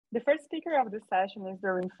The first speaker of this session is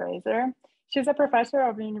Doreen Fraser. She's a professor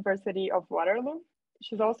of the University of Waterloo.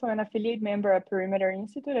 She's also an affiliate member at Perimeter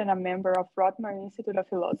Institute and a member of Rothman Institute of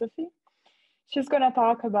Philosophy. She's going to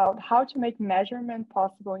talk about how to make measurement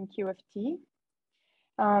possible in QFT.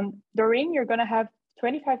 Doreen, you're going to have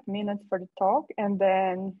 25 minutes for the talk, and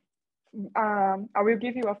then I will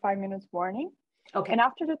give you a 5 minutes warning. Okay. And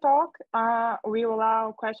after the talk, we will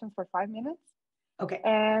allow questions for 5 minutes. Okay.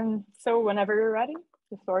 And so whenever you're ready,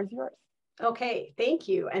 the floor is yours. Okay, thank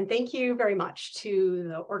you. And thank you very much to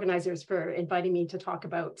the organizers for inviting me to talk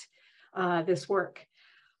about this work.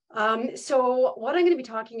 So what I'm going to be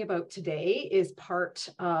talking about today is part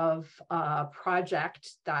of a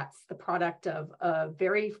project that's the product of a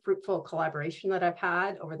very fruitful collaboration that I've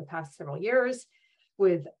had over the past several years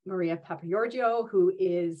with Maria Papageorgiou, who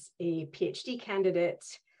is a PhD candidate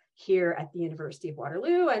here at the University of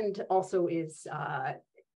Waterloo and also is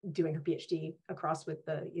doing her PhD across with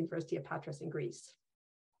the University of Patras in Greece.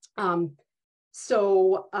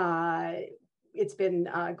 It's been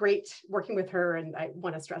great working with her, and I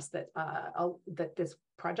want to stress that that this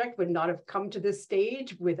project would not have come to this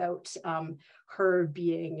stage without her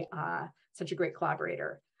being such a great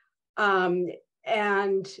collaborator.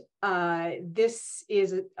 This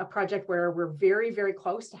is a project where we're very, very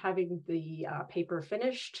close to having the paper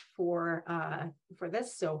finished for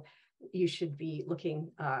this. So you should be looking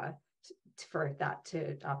for that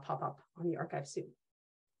to pop up on the archive soon.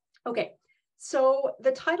 Okay, so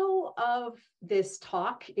the title of this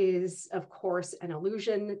talk is, of course, an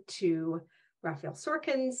allusion to Raphael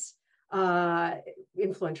Sorkin's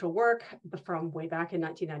influential work from way back in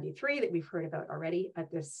 1993 that we've heard about already at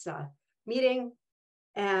this meeting.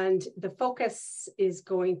 And the focus is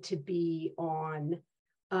going to be on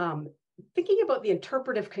thinking about the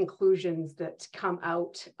interpretive conclusions that come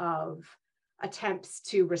out of attempts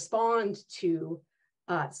to respond to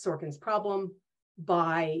Sorkin's problem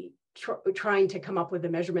by trying to come up with a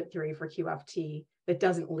measurement theory for QFT that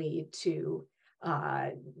doesn't lead to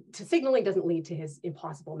signaling, doesn't lead to his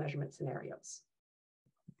impossible measurement scenarios.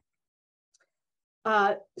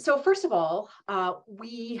 So first of all,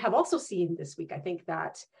 we have also seen this week, I think,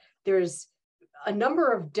 that there's a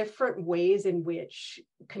number of different ways in which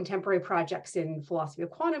contemporary projects in philosophy of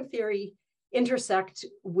quantum theory intersect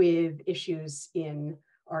with issues in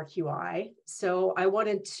RQI. So I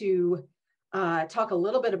wanted to talk a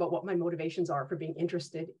little bit about what my motivations are for being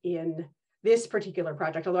interested in this particular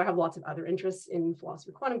project, although I have lots of other interests in philosophy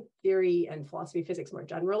of quantum theory and philosophy of physics more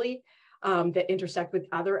generally that intersect with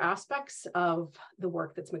other aspects of the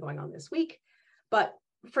work that's been going on this week. But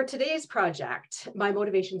for today's project, my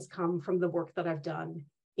motivations come from the work that I've done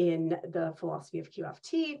in the philosophy of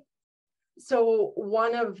QFT. So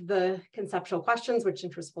one of the conceptual questions which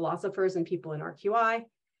interests philosophers and people in RQI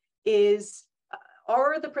is,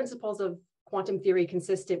 are the principles of quantum theory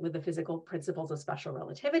consistent with the physical principles of special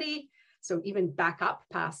relativity? So even back up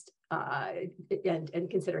past and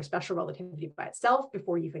consider special relativity by itself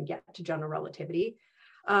before you even get to general relativity.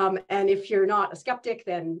 And if you're not a skeptic,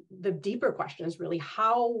 then the deeper question is really,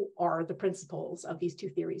 how are the principles of these two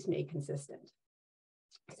theories made consistent?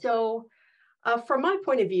 So from my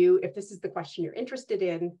point of view, if this is the question you're interested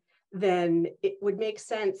in, then it would make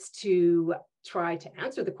sense to try to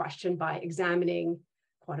answer the question by examining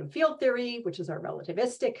quantum field theory, which is our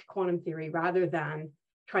relativistic quantum theory, rather than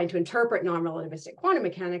trying to interpret non-relativistic quantum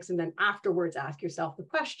mechanics and then afterwards ask yourself the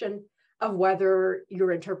question of whether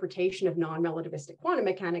your interpretation of non-relativistic quantum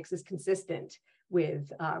mechanics is consistent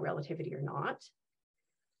with relativity or not.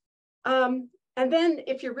 And then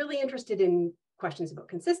if you're really interested in questions about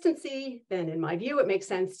consistency, then in my view, it makes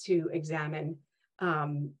sense to examine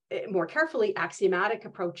more carefully axiomatic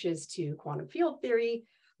approaches to quantum field theory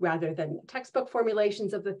rather than textbook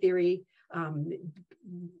formulations of the theory,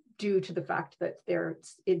 due to the fact that they're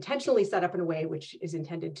intentionally set up in a way which is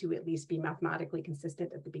intended to at least be mathematically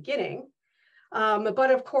consistent at the beginning.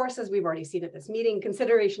 But of course, as we've already seen at this meeting,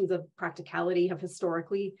 considerations of practicality have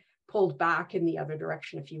historically pulled back in the other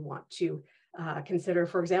direction if you want to consider,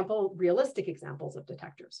 for example, realistic examples of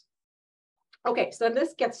detectors. Okay, so then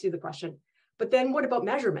this gets to the question, but then what about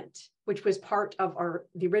measurement, which was part of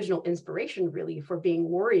the original inspiration really for being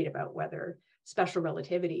worried about whether special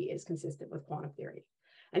relativity is consistent with quantum theory.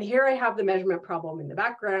 And here I have the measurement problem in the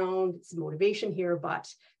background. It's motivation here, but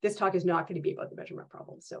this talk is not going to be about the measurement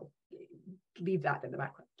problem. So leave that in the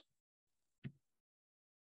background.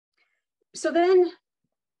 So then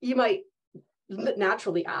you might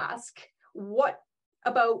naturally ask, what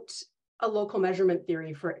about a local measurement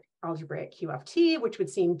theory for algebraic QFT, which would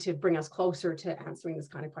seem to bring us closer to answering this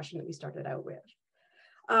kind of question that we started out with.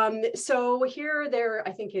 So here there,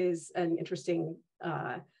 I think, is an interesting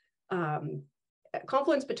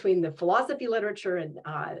confluence between the philosophy literature and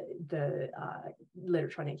the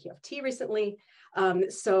literature on QFT recently. John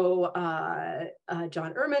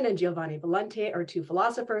Ehrman and Giovanni Valente are two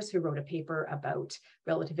philosophers who wrote a paper about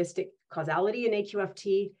relativistic causality in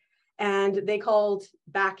QFT. And they called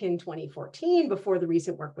back in 2014, before the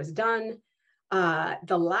recent work was done,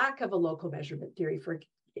 the lack of a local measurement theory for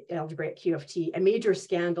algebraic QFT a major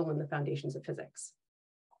scandal in the foundations of physics.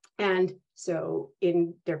 And so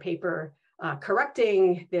in their paper,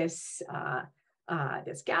 correcting this,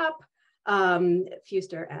 this gap,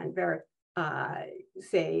 Fewster and Verch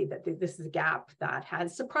say that this is a gap that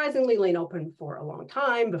has surprisingly lain open for a long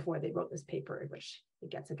time before they wrote this paper in which it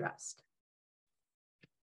gets addressed.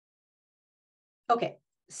 Okay,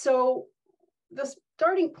 so the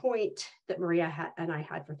starting point that Maria and I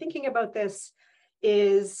had for thinking about this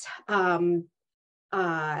is Raphael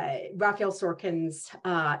Sorkin's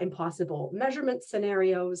impossible measurement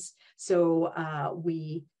scenarios. So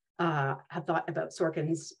we have thought about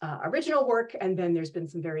Sorkin's original work, and then there's been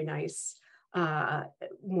some very nice,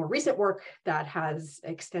 more recent work that has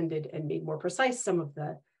extended and made more precise some of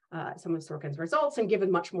Sorkin's results and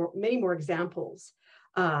given many more examples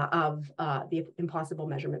of the impossible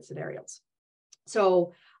measurement scenarios.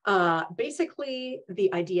 So basically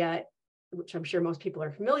the idea, which I'm sure most people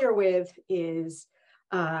are familiar with, is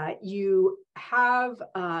you have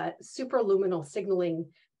superluminal signaling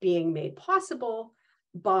being made possible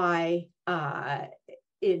by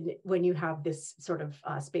when you have this sort of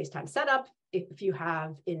space-time setup. If you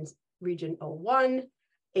have in region 01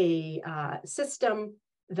 a system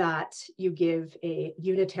that you give a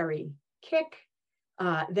unitary kick,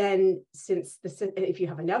 then if you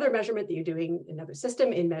have another measurement that you're doing another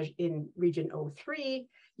system in region 03,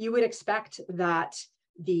 you would expect that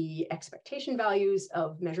the expectation values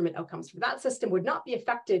of measurement outcomes for that system would not be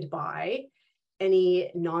affected by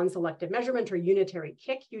any non-selective measurement or unitary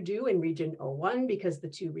kick you do in region 01, because the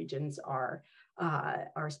two regions are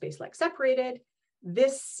space-like separated.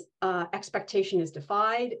 This expectation is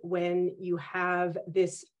defied when you have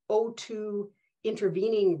this O2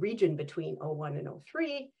 intervening region between 01 and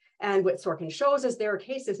 03. And what Sorkin shows is there are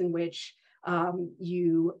cases in which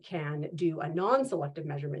you can do a non-selective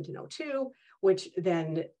measurement in 02, which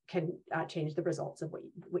then can change the results of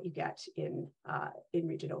what you get in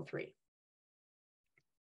region 03.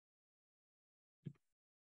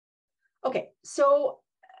 Okay, so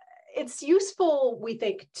it's useful, we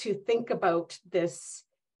think, to think about this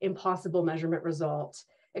impossible measurement result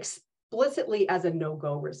explicitly as a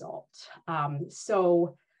no-go result.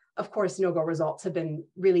 So, of course, no-go results have been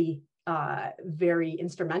really very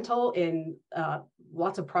instrumental in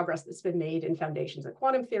lots of progress that's been made in foundations of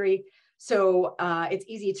quantum theory. So it's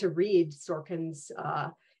easy to read Sorkin's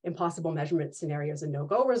impossible measurement scenario as a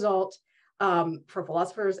no-go result. For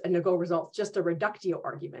philosophers, a no-go result is just a reductio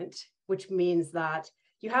argument, which means that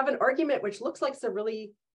you have an argument which looks like it's a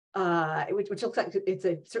really which looks like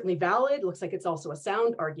it's certainly valid, looks like it's also a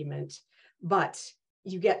sound argument, but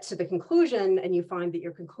you get to the conclusion and you find that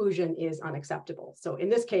your conclusion is unacceptable. So in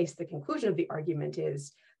this case, the conclusion of the argument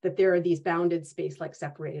is that there are these bounded space-like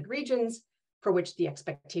separated regions for which the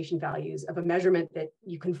expectation values of a measurement that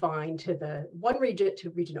you confine to the one region, to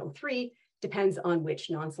region 03, depends on which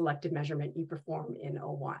non-selective measurement you perform in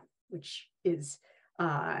 01, which is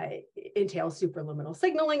entails superluminal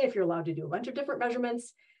signaling if you're allowed to do a bunch of different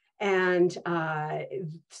measurements. And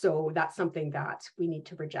so that's something that we need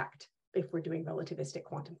to reject if we're doing relativistic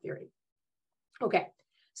quantum theory. Okay,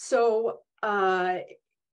 so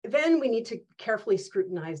then we need to carefully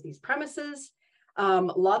scrutinize these premises.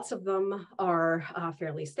 Lots of them are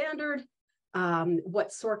fairly standard. What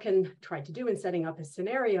Sorkin tried to do in setting up his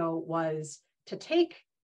scenario was to take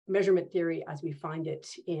measurement theory as we find it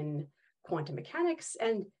in quantum mechanics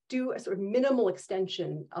and do a sort of minimal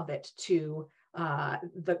extension of it to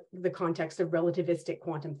the context of relativistic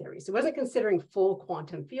quantum theory. So it wasn't considering full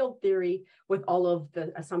quantum field theory with all of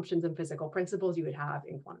the assumptions and physical principles you would have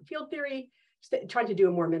in quantum field theory, just trying to do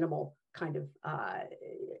a more minimal kind of,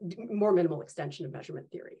 more minimal extension of measurement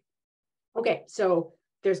theory. Okay, so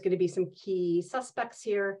there's going to be some key suspects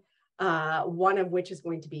here, one of which is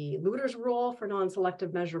going to be Luder's rule for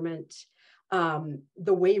non-selective measurement. One of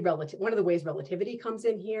the ways relativity comes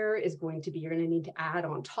in here is going to be, you're going to need to add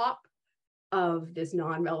on top of this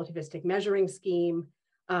non-relativistic measuring scheme,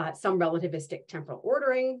 some relativistic temporal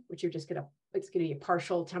ordering, which you're just going to, it's going to be a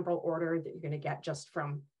partial temporal order that you're going to get just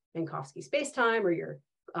from Minkowski spacetime or your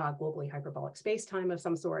globally hyperbolic spacetime of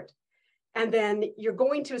some sort. And then you're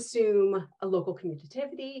going to assume a local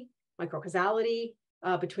commutativity, microcausality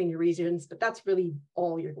between your regions, but that's really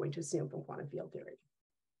all you're going to assume from quantum field theory.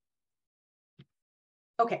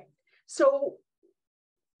 Okay, So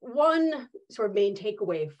one sort of main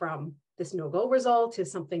takeaway from this no-go result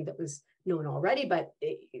is something that was known already, but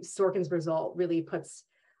Sorkin's result really puts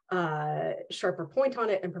a sharper point on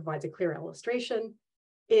it and provides a clear illustration,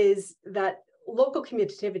 is that local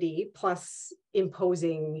commutativity plus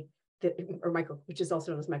imposing which is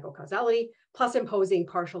also known as microcausality, plus imposing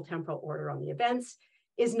partial temporal order on the events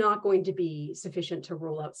is not going to be sufficient to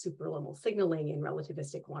rule out superliminal signaling in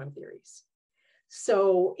relativistic quantum theories.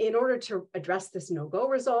 So in order to address this no-go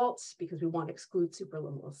result, because we want to exclude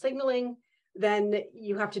superliminal signaling, then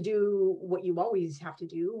you have to do what you always have to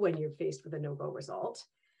do when you're faced with a no-go result.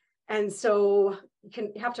 And so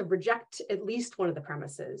you have to reject at least one of the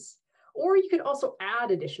premises, or you could also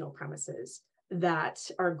add additional premises that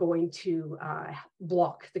are going to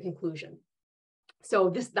block the conclusion. So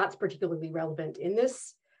that's particularly relevant in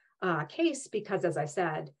this case, because as I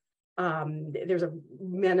said, there's a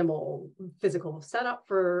minimal physical setup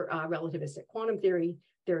for relativistic quantum theory.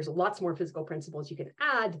 There's lots more physical principles you can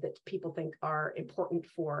add that people think are important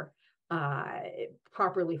for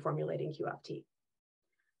properly formulating QFT.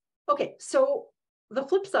 Okay, so the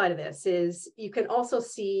flip side of this is you can also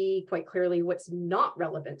see quite clearly what's not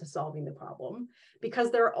relevant to solving the problem,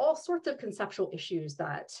 because there are all sorts of conceptual issues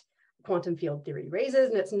that quantum field theory raises,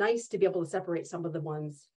 and it's nice to be able to separate some of the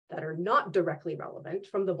ones that are not directly relevant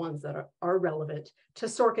from the ones that are relevant to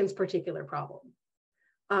Sorkin's particular problem.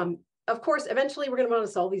 Of course, eventually we're going to want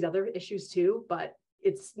to solve these other issues too, but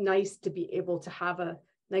it's nice to be able to have a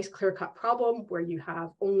nice clear-cut problem where you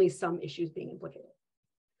have only some issues being implicated.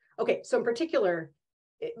 Okay, so in particular,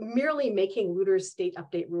 merely making Luder's state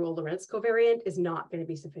update rule Lorentz covariant is not going to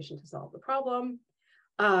be sufficient to solve the problem.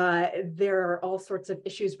 There are all sorts of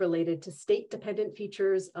issues related to state-dependent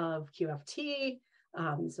features of QFT,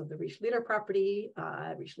 so the Riesz-Leiter property,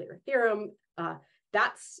 Riesz-Leiter theorem.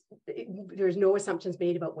 There's no assumptions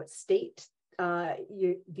made about what state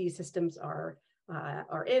these systems are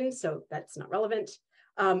in, so that's not relevant.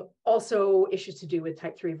 Also, issues to do with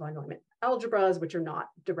type 3 von Neumann algebras, which are not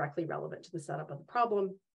directly relevant to the setup of the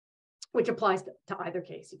problem, which applies to either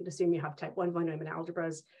case. You can assume you have type 1 von Neumann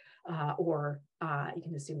algebras, or you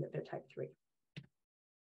can assume that they're type 3.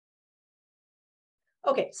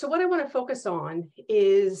 Okay, so what I want to focus on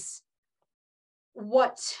is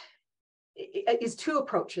two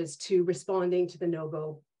approaches to responding to the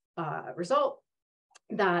no-go result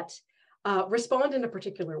that respond in a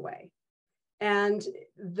particular way. And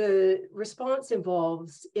the response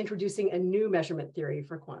involves introducing a new measurement theory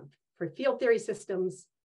for field theory systems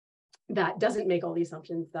that doesn't make all the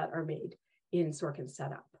assumptions that are made in Sorkin's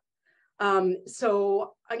setup.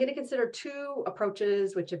 So I'm going to consider two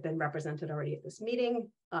approaches which have been represented already at this meeting,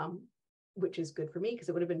 which is good for me because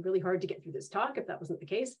it would have been really hard to get through this talk if that wasn't the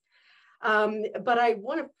case. But I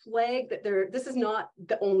want to flag that this is not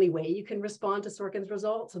the only way you can respond to Sorkin's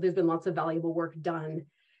result. So there's been lots of valuable work done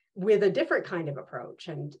with a different kind of approach.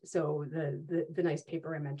 And so the nice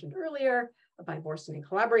paper I mentioned earlier by Borsten and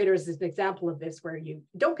collaborators is an example of this, where you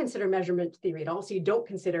don't consider measurement theory at all. So you don't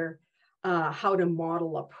consider how to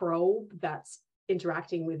model a probe that's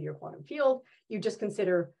interacting with your quantum field. You just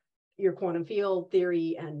consider your quantum field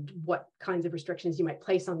theory and what kinds of restrictions you might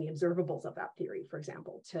place on the observables of that theory, for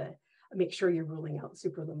example, to make sure you're ruling out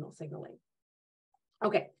superluminal signaling.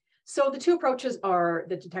 Okay, so the two approaches are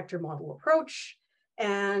the detector model approach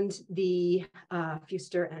and the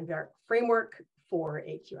Fewster and Verch framework for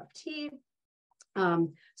a QFT.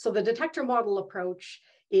 So the detector model approach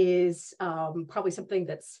is probably something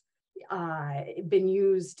that's been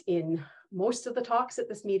used in most of the talks at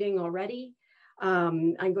this meeting already.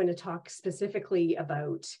 I'm going to talk specifically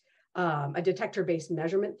about a detector-based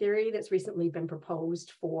measurement theory that's recently been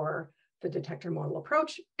proposed for the detector model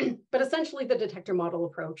approach. But essentially, the detector model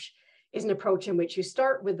approach is an approach in which you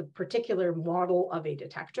start with a particular model of a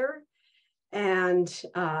detector. And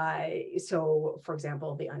so, for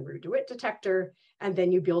example, the Unruh-DeWitt detector, and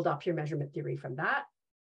then you build up your measurement theory from that.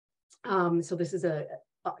 So this is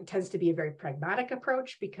tends to be a very pragmatic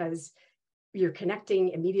approach because you're connecting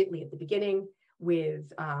immediately at the beginning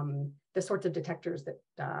with the sorts of detectors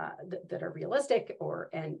that are realistic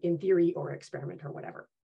and in theory or experiment or whatever.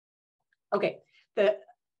 Okay, the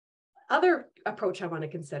other approach I want to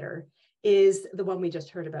consider is the one we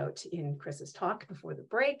just heard about in Chris's talk before the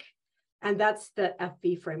break, and that's the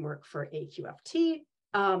FV framework for a QFT.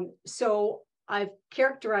 So I've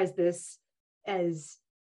characterized this as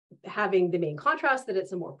having the main contrast that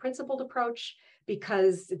it's a more principled approach,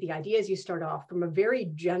 because the idea is you start off from a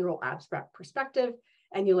very general abstract perspective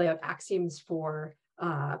and you lay out axioms for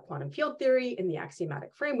quantum field theory in the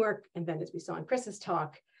axiomatic framework. And then, as we saw in Chris's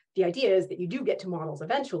talk, the idea is that you do get to models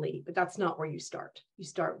eventually, but that's not where you start. You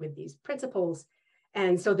start with these principles.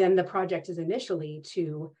 And so then the project is initially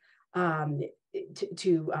to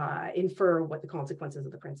infer what the consequences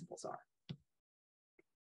of the principles are.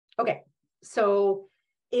 Okay, so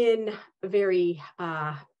in very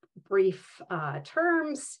brief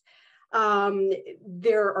terms,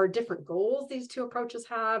 there are different goals these two approaches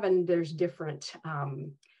have, and there's different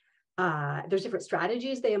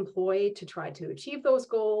strategies they employ to try to achieve those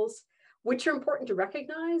goals, which are important to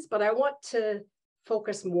recognize, but I want to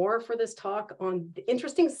focus more for this talk on the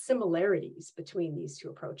interesting similarities between these two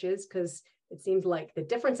approaches, because it seems like the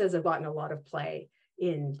differences have gotten a lot of play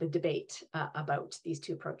in the debate about these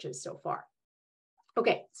two approaches so far.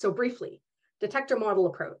 Okay, so briefly, detector model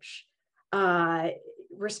approach.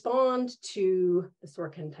 Respond to the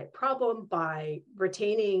Sorkin type problem by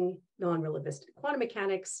retaining non-relativistic quantum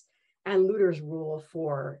mechanics and Luder's rule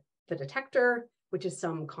for the detector, which is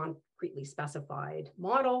some concretely specified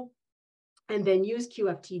model, and then use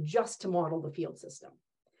QFT just to model the field system.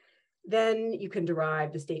 Then you can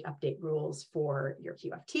derive the state update rules for your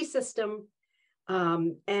QFT system,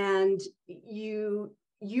 and you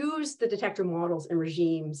use the detector models and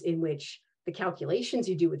regimes in which the calculations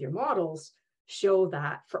you do with your models show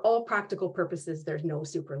that for all practical purposes, there's no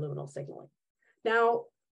superluminal signaling. Now,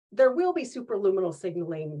 there will be superluminal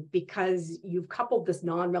signaling because you've coupled this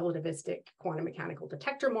non-relativistic quantum mechanical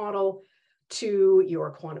detector model to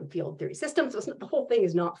your quantum field theory system. So the whole thing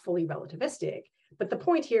is not fully relativistic. But the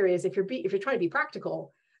point here is if you're trying to be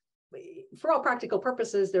practical, for all practical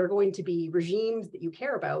purposes, there are going to be regimes that you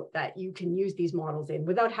care about that you can use these models in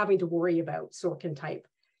without having to worry about Sorkin type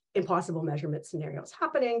impossible measurement scenarios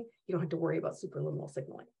happening. You don't have to worry about superluminal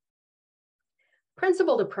signaling.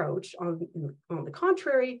 Principled approach, on the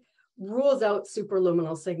contrary, rules out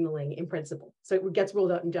superluminal signaling in principle. So it gets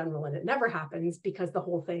ruled out in general, and it never happens because the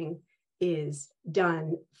whole thing is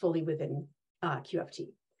done fully within QFT.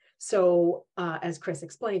 So as Chris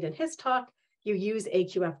explained in his talk, you use a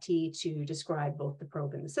QFT to describe both the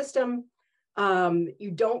probe and the system.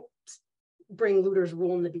 You don't bring Luder's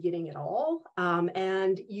rule in the beginning at all,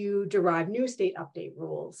 and you derive new state update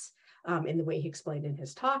rules in the way he explained in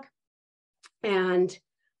his talk. And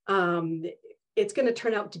it's going to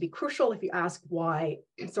turn out to be crucial if you ask why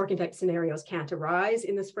Sorkin type scenarios can't arise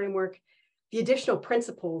in this framework. The additional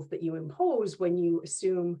principles that you impose when you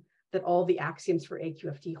assume that all the axioms for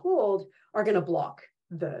AQFT hold are going to block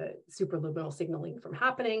the superluminal signaling from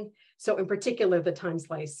happening. So in particular, the time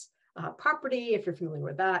slice property, if you're familiar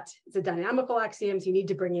with that, it's a dynamical axioms. You need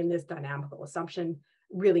to bring in this dynamical assumption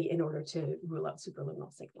really in order to rule out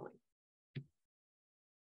superluminal signaling.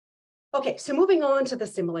 Okay, so moving on to the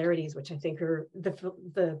similarities, which I think are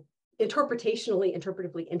the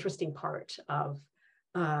interpretively interesting part of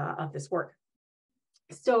this work.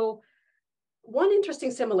 So one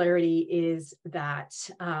interesting similarity is that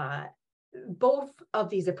both of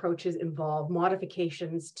these approaches involve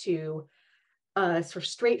modifications to a sort of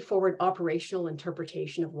straightforward operational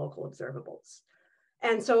interpretation of local observables.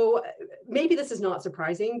 And so maybe this is not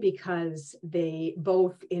surprising because they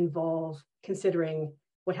both involve considering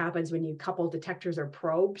what happens when you couple detectors or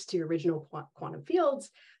probes to your original quantum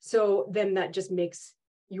fields. So then that just makes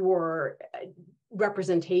your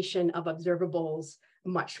representation of observables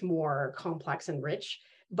much more complex and rich.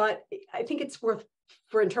 But I think it's worth,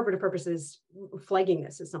 for interpretive purposes, flagging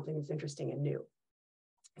this as something that's interesting and new.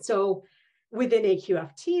 So within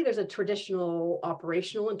AQFT, there's a traditional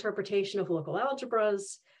operational interpretation of local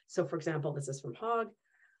algebras. So for example, this is from Hogg.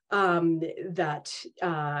 That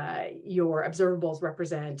your observables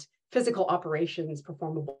represent physical operations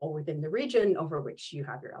performable within the region over which you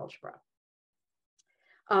have your algebra.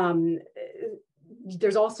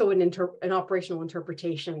 There's also an operational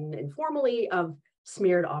interpretation informally of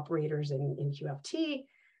smeared operators in QFT,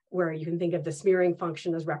 where you can think of the smearing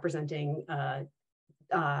function as representing the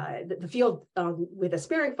field with a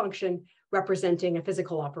smearing function representing a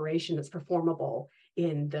physical operation that's performable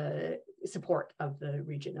in the support of the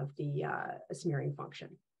region of the smearing function.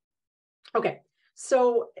 Okay,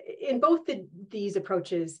 so in both these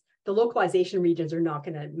approaches, the localization regions are not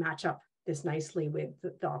going to match up this nicely with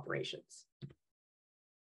the operations.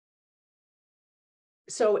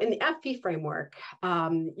 So in the FP framework,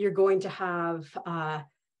 you're going to have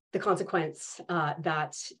the consequence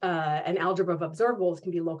that an algebra of observables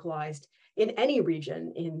can be localized in any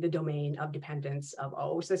region in the domain of dependence of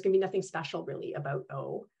O. So there's going to be nothing special really about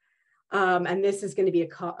O. And this is going to be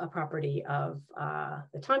a property of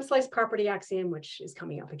the time slice property axiom, which is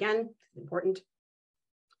coming up again, important.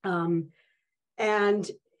 And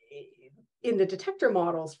in the detector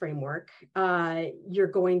models framework, you're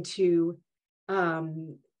going to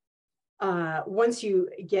once you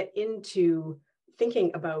get into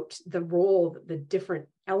thinking about the role that the different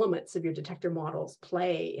elements of your detector models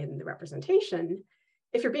play in the representation,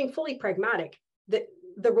 if you're being fully pragmatic,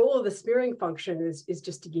 the role of the smearing function is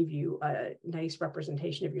just to give you a nice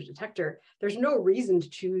representation of your detector. There's no reason to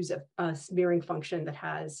choose a smearing function that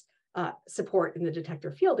has support in the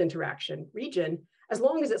detector field interaction region, as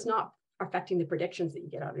long as it's not affecting the predictions that you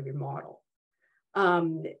get out of your model.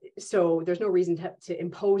 So there's no reason to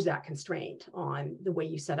impose that constraint on the way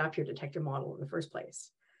you set up your detector model in the first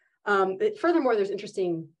place. Furthermore, there's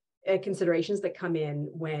interesting considerations that come in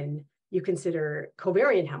when you consider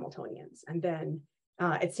covariant Hamiltonians, and then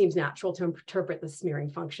it seems natural to interpret the smearing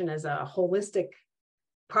function as a holistic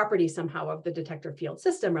property somehow of the detector field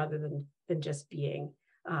system, rather than just being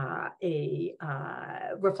a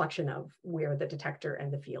reflection of where the detector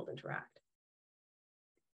and the field interact.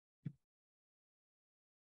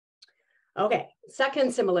 Okay,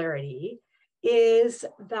 second similarity is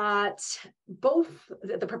that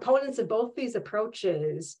the proponents of both these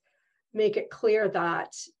approaches make it clear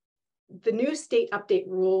that the new state update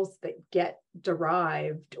rules that get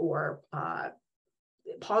derived or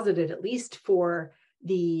posited, at least for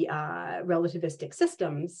the relativistic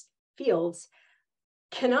systems fields,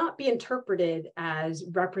 cannot be interpreted as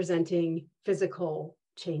representing physical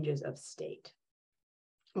changes of state.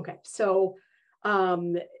 Okay, so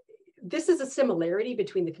this is a similarity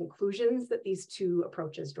between the conclusions that these two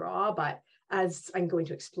approaches draw, but as I'm going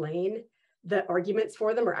to explain, the arguments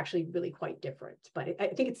for them are actually really quite different. But I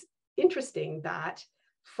think it's interesting that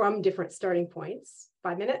from different starting points,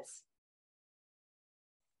 5 minutes.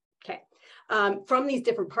 Okay, from these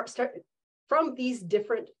different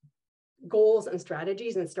goals and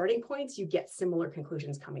strategies and starting points, you get similar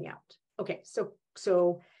conclusions coming out. Okay,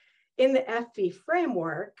 so in the FV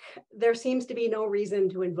framework, there seems to be no reason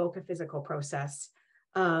to invoke a physical process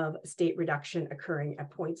of state reduction occurring at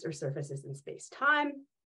points or surfaces in space-time.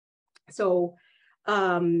 So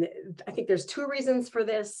I think there's two reasons for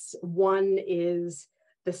this. One is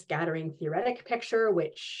the scattering theoretic picture,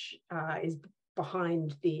 which is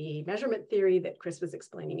behind the measurement theory that Chris was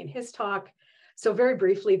explaining in his talk. So very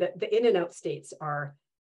briefly, the in and out states are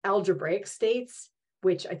algebraic states,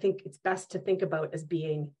 which I think it's best to think about as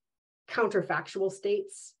being counterfactual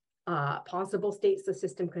states, possible states the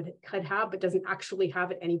system could have, but doesn't actually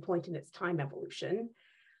have at any point in its time evolution.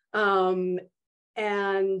 And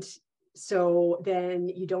so then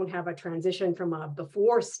you don't have a transition from a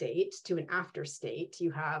before state to an after state.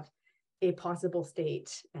 You have a possible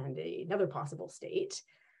state and another possible state.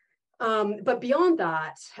 But beyond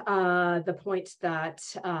that, the point that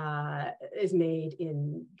is made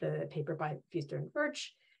in the paper by Fewster and Verch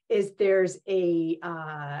is there's a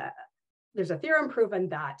theorem proven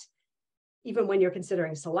that even when you're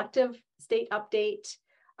considering selective state update,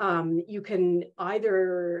 you can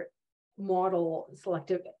either model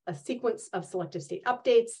a sequence of selective state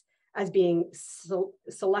updates as being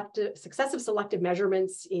successive selective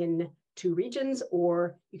measurements in two regions,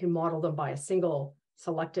 or you can model them by a single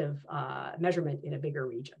selective measurement in a bigger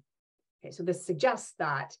region. Okay, so this suggests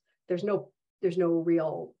that there's no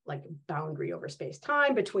real like boundary over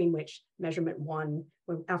space-time between which measurement one,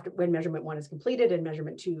 when measurement one is completed and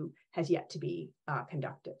measurement two has yet to be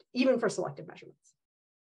conducted, even for selective measurements.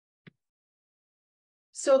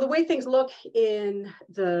 So the way things look in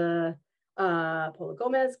the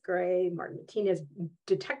Polo-Gómez, Garay, Martín-Martínez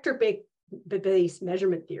detector-based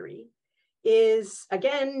measurement theory is,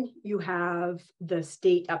 again, you have the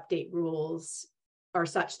state update rules are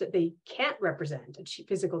such that they can't represent a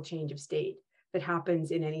physical change of state that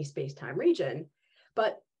happens in any space-time region.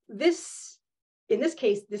 But in this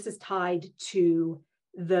case, this is tied to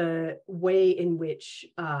the way in which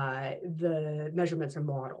the measurements are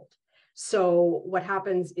modeled. So what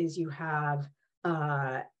happens is you have,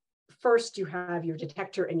 first you have your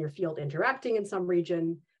detector and your field interacting in some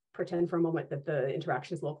region. Pretend for a moment that the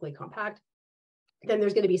interaction is locally compact. Then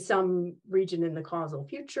there's going to be some region in the causal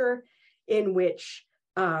future in which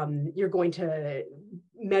you're going to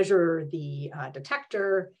measure the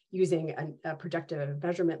detector using a projective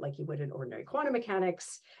measurement like you would in ordinary quantum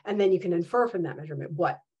mechanics. And then you can infer from that measurement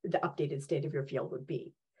what the updated state of your field would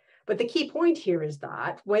be. But the key point here is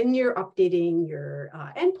that when you're updating your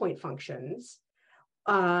endpoint functions,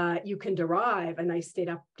 you can derive a nice state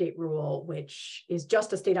update rule, which is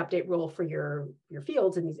just a state update rule for your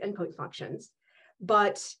fields and these endpoint functions.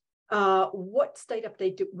 But what state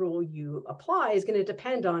update rule you apply is going to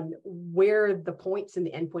depend on where the points in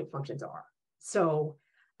the endpoint functions are. So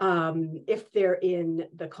if they're in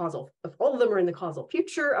the causal, if all of them are in the causal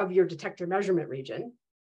future of your detector measurement region,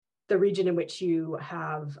 the region in which you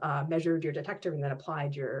have measured your detector and then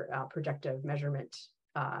applied your projective measurement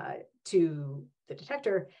to the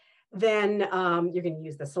detector, then you're going to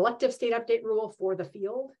use the selective state update rule for the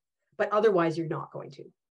field, but otherwise you're not going to.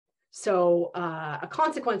 So a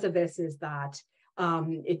consequence of this is that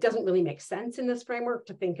it doesn't really make sense in this framework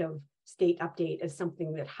to think of state update as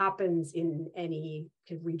something that happens in any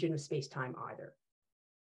region of space-time either.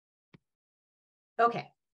 Okay,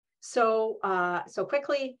 so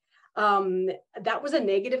quickly, that was a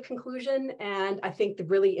negative conclusion, and I think the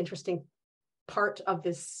really interesting part of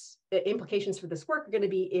this, the implications for this work are going to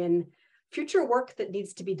be in future work that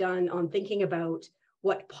needs to be done on thinking about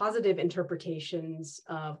what positive interpretations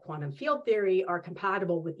of quantum field theory are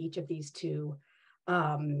compatible with each of these two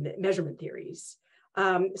measurement theories.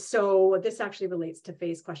 So this actually relates to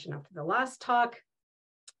Faye's question after the last talk.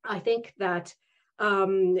 I think that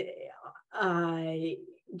the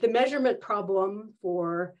measurement problem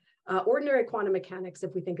for ordinary quantum mechanics,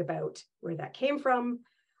 if we think about where that came from,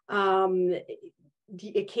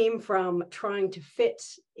 it came from trying to fit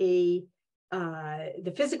the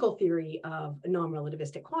physical theory of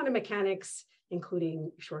non-relativistic quantum mechanics, including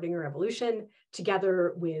Schrödinger evolution,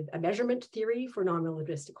 together with a measurement theory for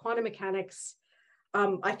non-relativistic quantum mechanics.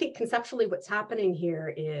 I think conceptually what's happening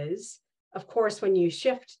here is, of course, when you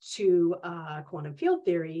shift to quantum field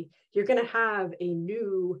theory, you're going to have a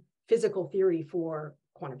new physical theory for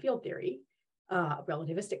quantum field theory,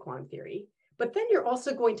 relativistic quantum theory, but then you're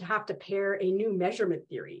also going to have to pair a new measurement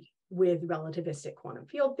theory with relativistic quantum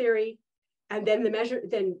field theory. And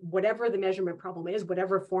then whatever the measurement problem is,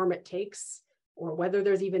 whatever form it takes, or whether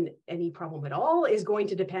there's even any problem at all, is going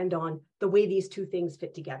to depend on the way these two things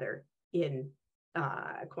fit together in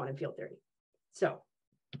quantum field theory. So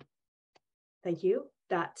thank you.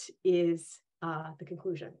 That is the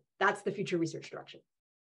conclusion. That's the future research direction.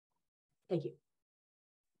 Thank you.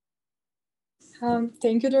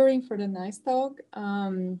 Thank you, Doreen, for the nice talk.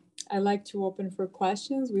 I'd like to open for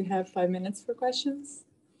questions. We have 5 minutes for questions.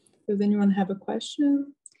 Does anyone have a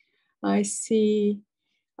question? I see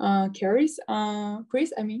Chris,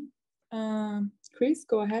 Chris,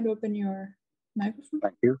 go ahead, open your microphone.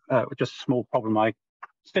 Thank you. Just a small problem. I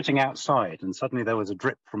was sitting outside and suddenly there was a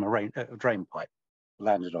drip from a drain pipe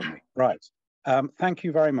landed on me. Right. Thank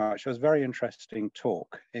you very much. It was a very interesting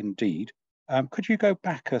talk indeed. Could you go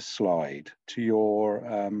back a slide to your,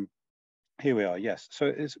 here we are, yes. So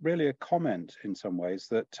it's really a comment in some ways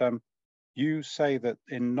that you say that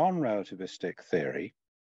in non-relativistic theory,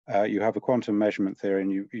 you have a quantum measurement theory,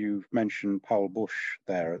 and you've mentioned Polo-Gómez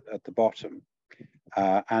there at the bottom.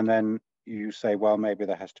 And then you say, well, maybe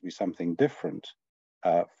there has to be something different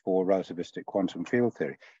for relativistic quantum field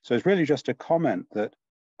theory. So it's really just a comment that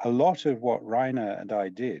a lot of what Rainer and I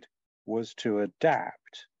did was to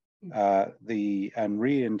adapt and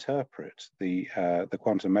reinterpret the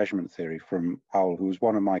quantum measurement theory from Powell, who was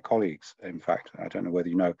one of my colleagues, in fact, I don't know whether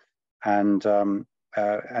you know, and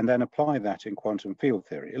then apply that in quantum field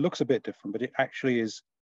theory. It looks a bit different, but it actually is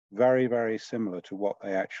very, very similar to what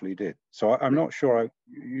they actually did. So I'm not sure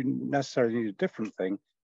you necessarily need a different thing.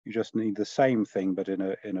 You just need the same thing, but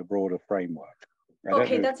in a broader framework.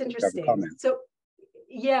 Okay, that's interesting. So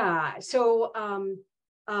yeah, so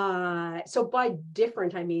so by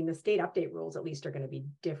different, I mean the state update rules at least are going to be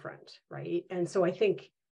different, right? And so I think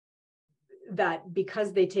that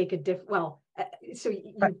because they take a different, well, so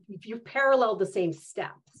you've paralleled the same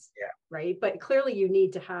steps, yeah, right? But clearly you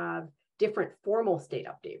need to have different formal state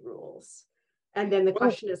update rules. And then the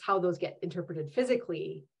question is how those get interpreted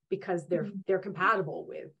physically, because they're compatible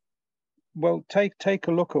with. Well, take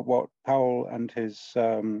a look at what Powell and his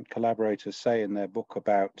collaborators say in their book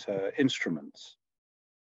about instruments.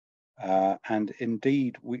 And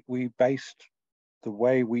indeed, we based the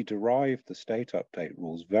way we derived the state update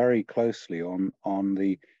rules very closely on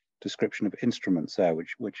the description of instruments there,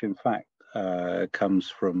 which in fact comes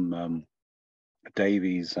from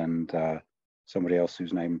Davies and somebody else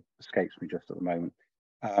whose name escapes me just at the moment.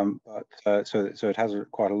 So it has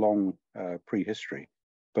quite a long prehistory.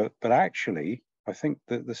 But actually, I think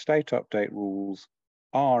that the state update rules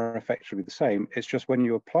are effectively the same. It's just when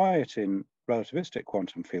you apply it in relativistic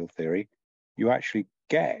quantum field theory, you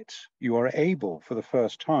are able for the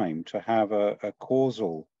first time to have a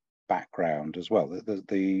causal background as well,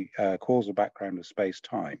 the causal background of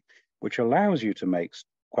space-time, which allows you to make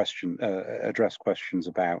address questions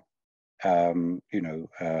about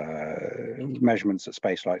measurements at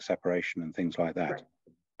spacelike separation and things like that.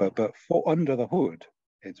 Right. But for under the hood,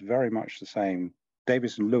 it's very much the same.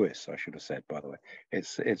 Davis and Lewis, I should have said, by the way.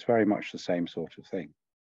 It's very much the same sort of thing.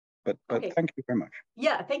 But okay. Thank you very much.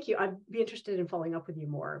 Yeah, thank you. I'd be interested in following up with you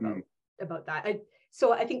more about that.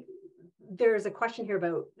 So I think there's a question here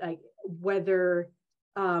about like whether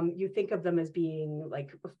you think of them as being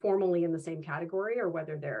like formally in the same category, or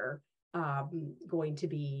whether they're going to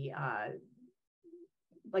be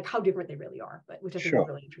like how different they really are, but which I think is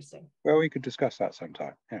really interesting. Well, we could discuss that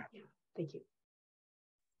sometime. Yeah. Thank you.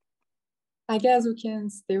 I guess we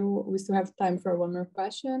still have time for one more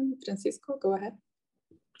question. Francisco, go ahead.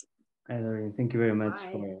 Hi, Doreen. Thank you very much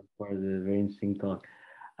for the very interesting talk.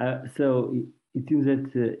 So it seems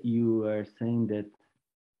that you are saying that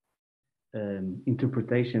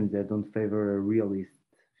interpretations that don't favor a realist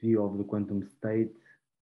view of the quantum state.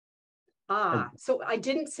 So I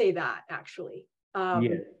didn't say that actually.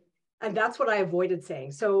 Yes. And that's what I avoided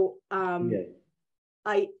saying. So yes.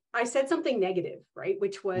 I said something negative, right?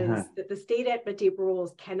 Which was that the state entity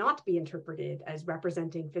rules cannot be interpreted as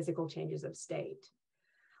representing physical changes of state.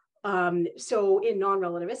 So in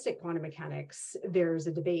non-relativistic quantum mechanics, there's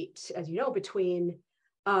a debate, as you know, between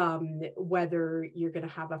whether you're going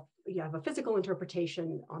to have a physical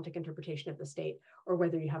interpretation, ontic interpretation of the state, or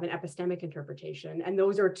whether you have an epistemic interpretation. And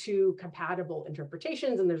those are two compatible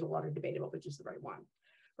interpretations, and there's a lot of debate about which is the right one,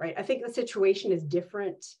 right? I think the situation is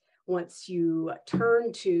different once you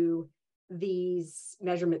turn to these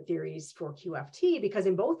measurement theories for QFT, because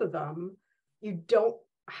in both of them, you don't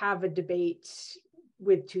have a debate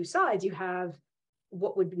with two sides. You have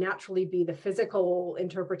what would naturally be the physical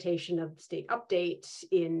interpretation of state update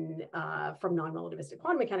in from non-relativistic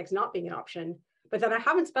quantum mechanics not being an option, but then I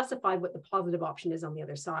haven't specified what the positive option is on the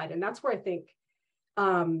other side. And that's where I think,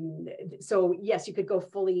 so yes, you could go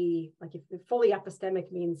fully, like if fully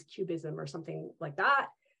epistemic means cubism or something like that,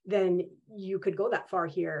 then you could go that far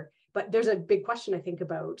here. But there's a big question, I think,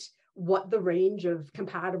 about what the range of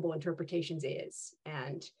compatible interpretations is.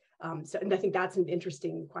 And and I think that's an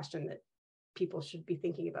interesting question that people should be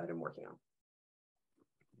thinking about and working on.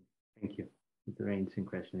 Thank you. It's a very interesting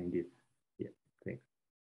question indeed. Yeah, thanks.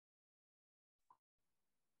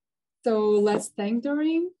 So let's thank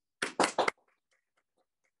Doreen.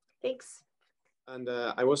 Thanks. And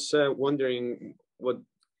I was wondering what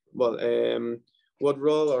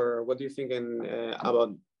role or what do you think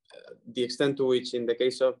about the extent to which, in the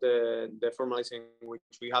case of the formalizing, which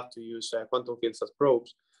we have to use quantum fields as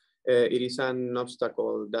probes, it is an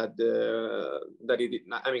obstacle that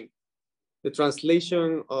I mean, the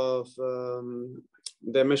translation of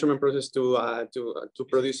the measurement process to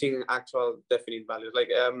producing actual definite values.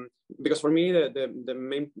 Like because for me the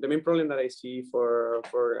main problem that I see for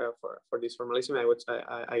this formalism,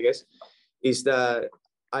 I guess, is that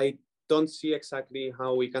I don't see exactly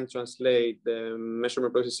how we can translate the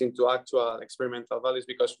measurement process into actual experimental values,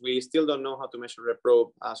 because we still don't know how to measure a probe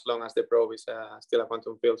as long as the probe is still a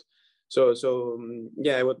quantum field. So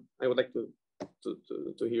yeah, I would like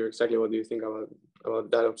to hear exactly what do you think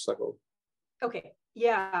about that obstacle. Okay,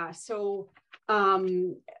 yeah. So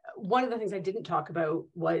one of the things I didn't talk about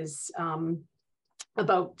was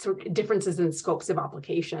about sort of differences in scopes of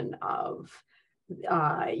application of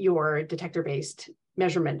your detector-based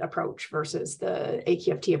measurement approach versus the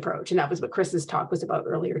AQFT approach. And that was what Chris's talk was about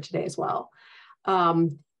earlier today as well.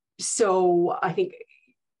 So I think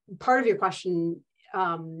part of your question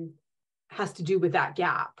has to do with that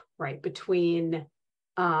gap, right? Between,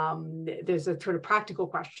 there's a sort of practical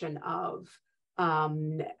question of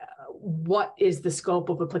what is the scope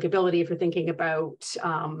of applicability if you're thinking about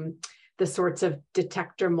the sorts of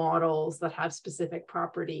detector models that have specific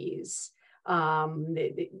properties. How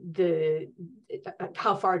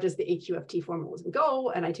far does the AQFT formalism go?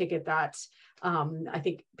 And I take it that I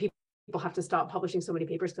think people have to stop publishing so many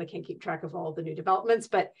papers because I can't keep track of all the new developments.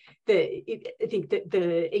 But I think that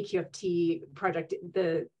the AQFT project,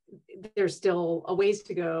 there's still a ways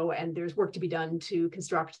to go, and there's work to be done to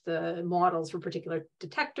construct the models for particular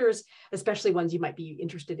detectors, especially ones you might be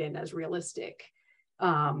interested in as realistic.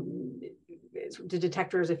 The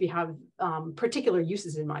detectors, if you have particular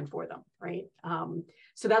uses in mind for them, right?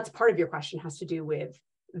 So that's part of your question, has to do with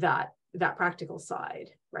that practical side,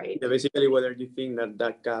 right? Yeah, basically whether you think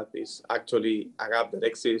that gap is actually a gap that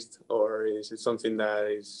exists, or is it something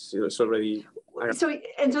that is already... So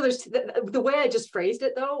there's the way I just phrased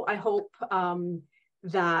it, though, I hope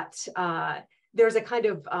that there's a kind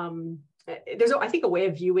of, I think, a way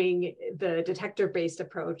of viewing the detector-based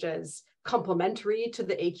approach as complementary to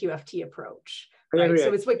the AQFT approach, right?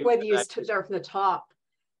 So it's like whether you start from the top.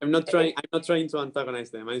 I'm not trying to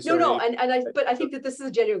antagonize them. I'm sorry. No, but I think that this is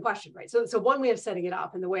a genuine question, right? So one way of setting it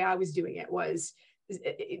up, and the way I was doing it was,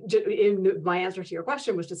 in my answer to your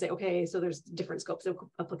question was to say, okay, so there's different scopes of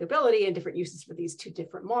applicability and different uses for these two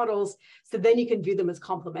different models. So then you can view them as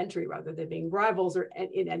complementary rather than being rivals or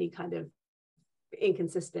in any kind of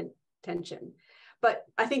inconsistent tension. But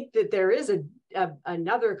I think that there is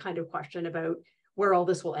another kind of question about where all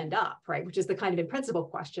this will end up, right? Which is the kind of in principle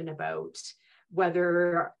question about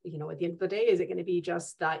whether, you know, at the end of the day, is it going to be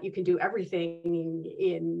just that you can do everything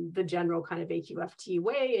in the general kind of a QFT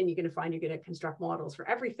way, and you're going to find you're going to construct models for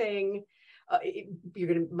everything?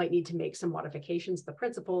 Might need to make some modifications to the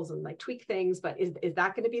principles and like tweak things, but is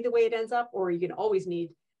that going to be the way it ends up? Or are you going to always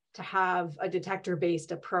need to have a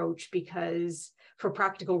detector-based approach, because for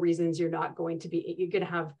practical reasons, you're going to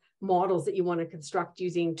have models that you want to construct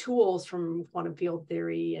using tools from quantum field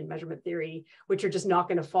theory and measurement theory, which are just not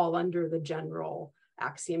going to fall under the general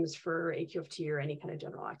axioms for AQFT or any kind of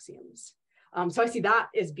general axioms. So I see that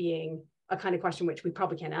as being a kind of question which we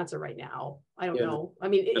probably can't answer right now. I don't know. I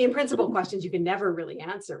mean, in principle questions, you can never really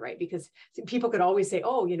answer, right? Because people could always say,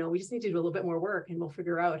 oh, you know, we just need to do a little bit more work and we'll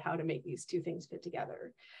figure out how to make these two things fit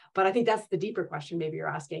together. But I think that's the deeper question maybe you're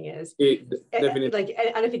asking is, like,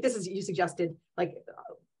 and I think this is, you suggested, like,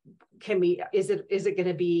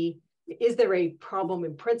 is there a problem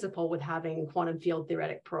in principle with having quantum field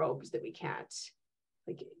theoretic probes that we can't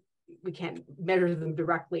measure them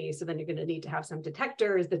directly? So then you're going to need to have some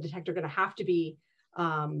detector. Is the detector going to have to be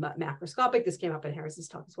macroscopic? This came up in Harris's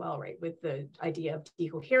talk as well, right? With the idea of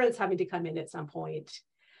decoherence having to come in at some point.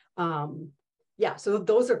 Yeah, so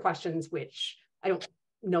those are questions which I don't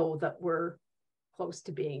know that we're close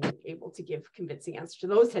to being able to give convincing answers to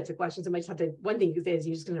those types of questions. I might just have to, one thing is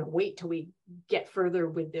you're just going to wait till we get further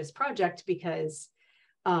with this project, because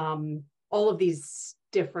all of these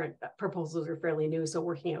different proposals are fairly new. So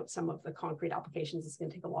working out some of the concrete applications is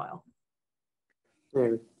going to take a while.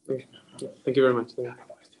 Thank you very much.